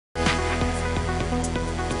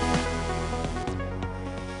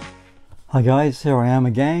Hi guys, here I am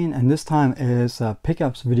again, and this time is a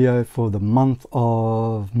pickups video for the month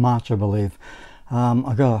of March, I believe.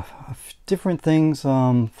 I got different things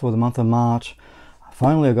for the month of March.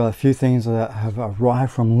 Finally, I got a few things that have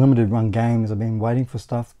arrived from limited run games. I've been waiting for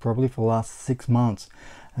stuff probably for the last 6 months,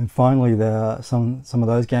 and finally some of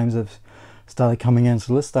those games have started coming in.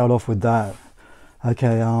 So let's start off with that.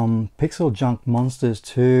 Okay, Pixel Junk Monsters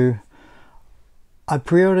 2. I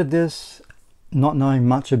pre-ordered this not knowing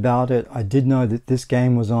much about it. I did know that this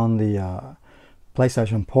game was on the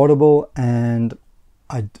PlayStation Portable, and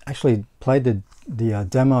I actually played the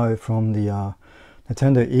demo from the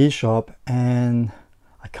Nintendo eShop, and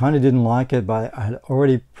I kind of didn't like it, but I had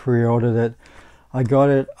already pre-ordered it. I got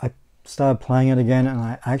it, I started playing it again, and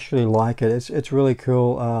I actually like it. It's really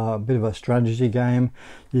cool. A bit of a strategy game.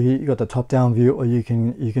 You got the top-down view, or you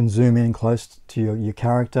can zoom in close to your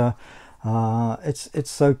character.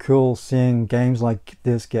 It's so cool seeing games like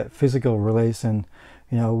this get physical release, and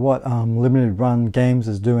you know what limited run games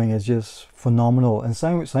is doing is just phenomenal. And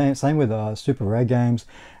same with super rare games,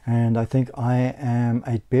 and I think I Am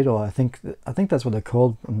 8-bit, or I think that's what they're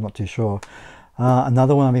called. I'm not too sure.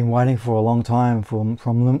 Another one I've been waiting for a long time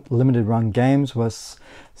from limited run games was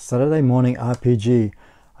Saturday Morning RPG.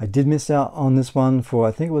 I did miss out on this one for,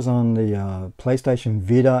 I think it was on the PlayStation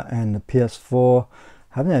Vita and the PS4.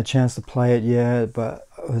 Haven't had a chance to play it yet, but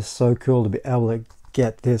it was so cool to be able to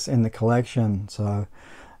get this in the collection. So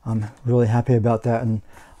I'm really happy about that. And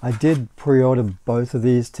I did pre-order both of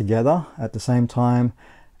these together at the same time,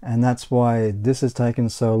 and that's why this has taken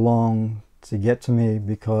so long to get to me,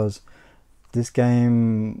 because this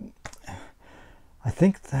game, I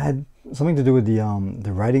think that had something to do with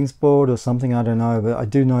the ratings board or something, I don't know, but I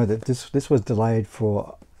do know that this was delayed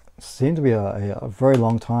for seemed to be a very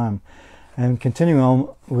long time. And continuing on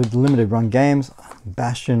with limited run games,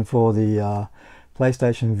 Bastion for the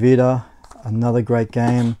PlayStation Vita, another great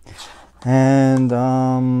game. And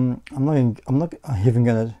I'm not even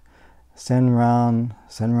gonna Senran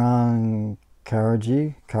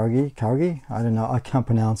Karagi. I don't know. I can't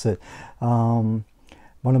pronounce it. Bon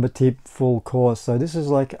Appetit Full Course. So this is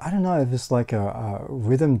like, I don't know if it's like a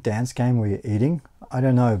rhythm dance game where you're eating. I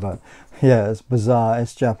don't know, but yeah, it's bizarre.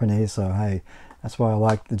 It's Japanese, so hey. That's why I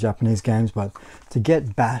like the Japanese games. But to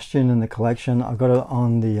get Bastion in the collection, I got it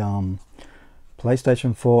on the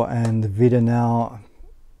PlayStation 4 and the Vita now.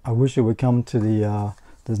 I wish it would come to the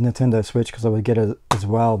Nintendo Switch, because I would get it as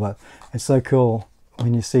well. But it's so cool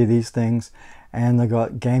when you see these things, and they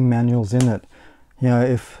got game manuals in it. You know,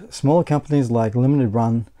 if smaller companies like Limited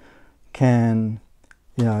Run can,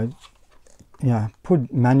 you know,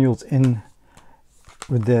 put manuals in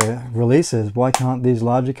with their releases, why can't these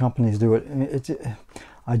larger companies do it?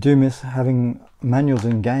 I do miss having manuals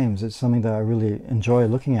in games. It's something that I really enjoy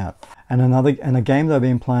looking at. And a game that I've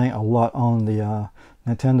been playing a lot on the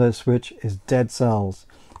Nintendo Switch is Dead Cells.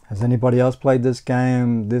 Has anybody else played this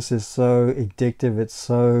game? This is so addictive. It's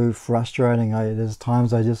so frustrating. There's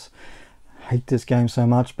times I just hate this game so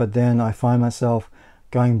much, but then I find myself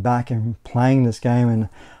going back and playing this game, and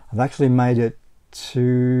I've actually made it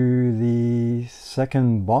to the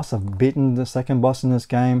second boss. I've beaten the second boss in this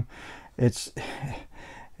game. It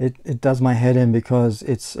does my head in, because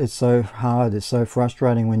it's so hard. It's so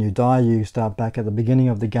frustrating. When you die, you start back at the beginning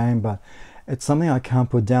of the game, but it's something I can't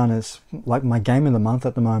put down. It's like my game of the month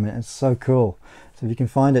at the moment. It's so cool. So if you can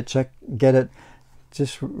find it, get it.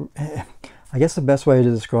 Just, I guess the best way to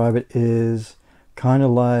describe it is kind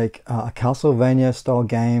of like a Castlevania style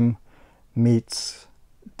game meets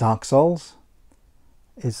Dark Souls.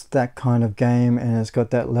 It's that kind of game, and it's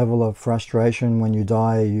got that level of frustration. When you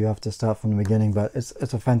die, you have to start from the beginning, but it's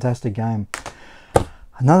a fantastic game.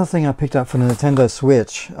 Another thing I picked up for the Nintendo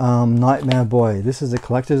Switch, Nightmare Boy. This is the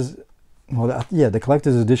collector's, well, yeah, the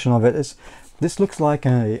collector's edition of it. This looks like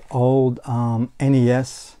an old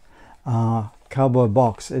NES cardboard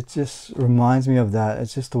box. It just reminds me of that.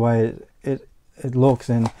 It's just the way it looks,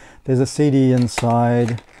 and there's a CD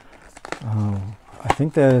inside. I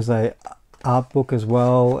think there's a art book as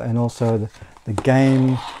well, and also the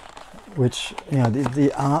game, which, you know,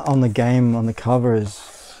 the art on the game on the cover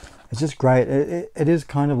it's just great. It is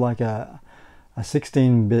kind of like a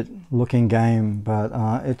 16-bit looking game, but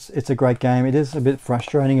it's a great game. It is a bit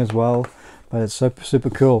frustrating as well, but it's super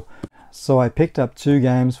cool. So I picked up 2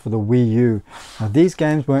 games for the Wii U. Now, these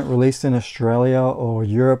games weren't released in Australia or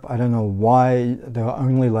Europe. I don't know why. They were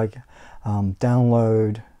only like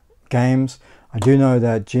download games. I do know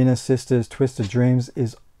that Gina Sisters Twisted Dreams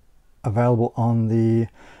is available on the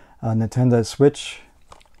Nintendo Switch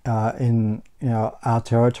in our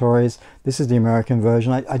territories. This is the American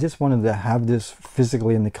version. I just wanted to have this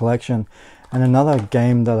physically in the collection, And another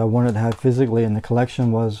game that I wanted to have physically in the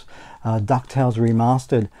collection was DuckTales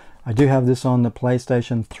Remastered. I do have this on the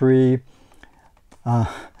PlayStation 3.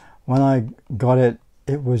 When I got it,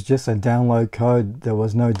 it was just a download code. There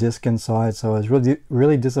was no disc inside, so I was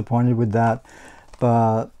really disappointed with that.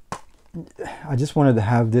 But I just wanted to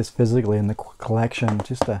have this physically in the collection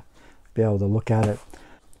just to be able to look at it.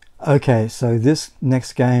 Okay, so this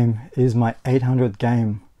next game is my 800th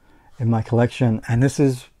game in my collection, and this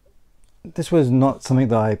was not something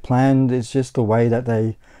that I planned. It's just the way that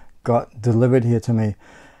they got delivered here to me.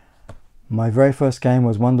 My very first game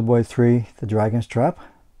was Wonder Boy 3: The Dragon's Trap.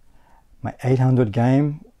 My 800th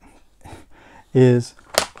game is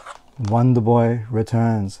Wonder Boy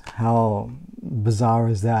Returns. How bizarre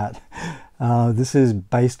is that? This is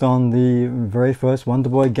based on the very first Wonder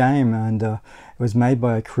Boy game, and it was made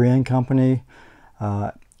by a Korean company.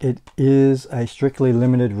 It is a strictly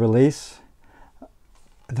limited release.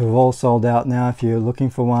 They're all sold out now. If you're looking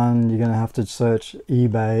for one, you're going to have to search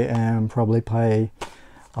eBay and probably pay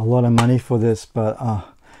a lot of money for this. But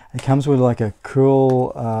it comes with like a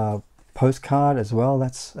cool postcard as well.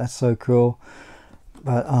 That's so cool.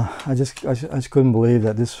 But I just couldn't believe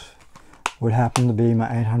that this would happen to be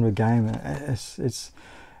my 800 game. It's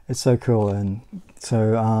so cool. And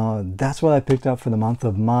so that's what I picked up for the month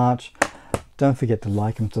of March. Don't forget to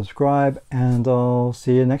like and subscribe, and I'll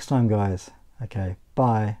see you next time, guys. Okay,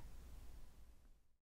 bye.